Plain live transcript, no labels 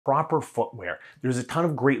Proper footwear. There's a ton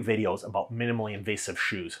of great videos about minimally invasive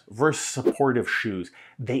shoes versus supportive shoes.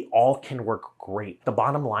 They all can work great. The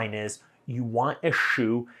bottom line is you want a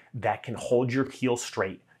shoe that can hold your heel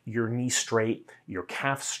straight, your knee straight, your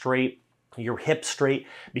calf straight, your hip straight,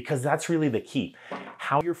 because that's really the key.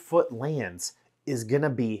 How your foot lands is gonna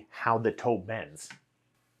be how the toe bends.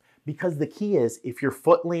 Because the key is if your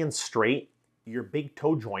foot lands straight, your big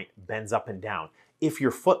toe joint bends up and down. If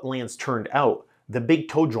your foot lands turned out, the big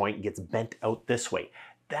toe joint gets bent out this way.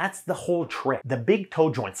 That's the whole trick. The big toe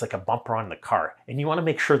joint's like a bumper on the car, and you wanna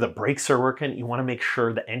make sure the brakes are working, you wanna make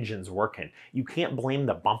sure the engine's working. You can't blame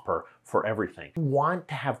the bumper for everything. You want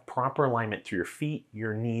to have proper alignment through your feet,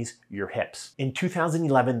 your knees, your hips. In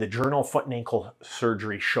 2011, the Journal of Foot and Ankle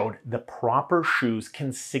Surgery showed the proper shoes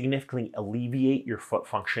can significantly alleviate your foot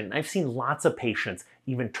function. I've seen lots of patients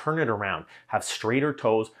even turn it around, have straighter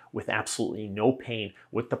toes with absolutely no pain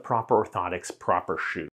with the proper orthotics, proper shoes.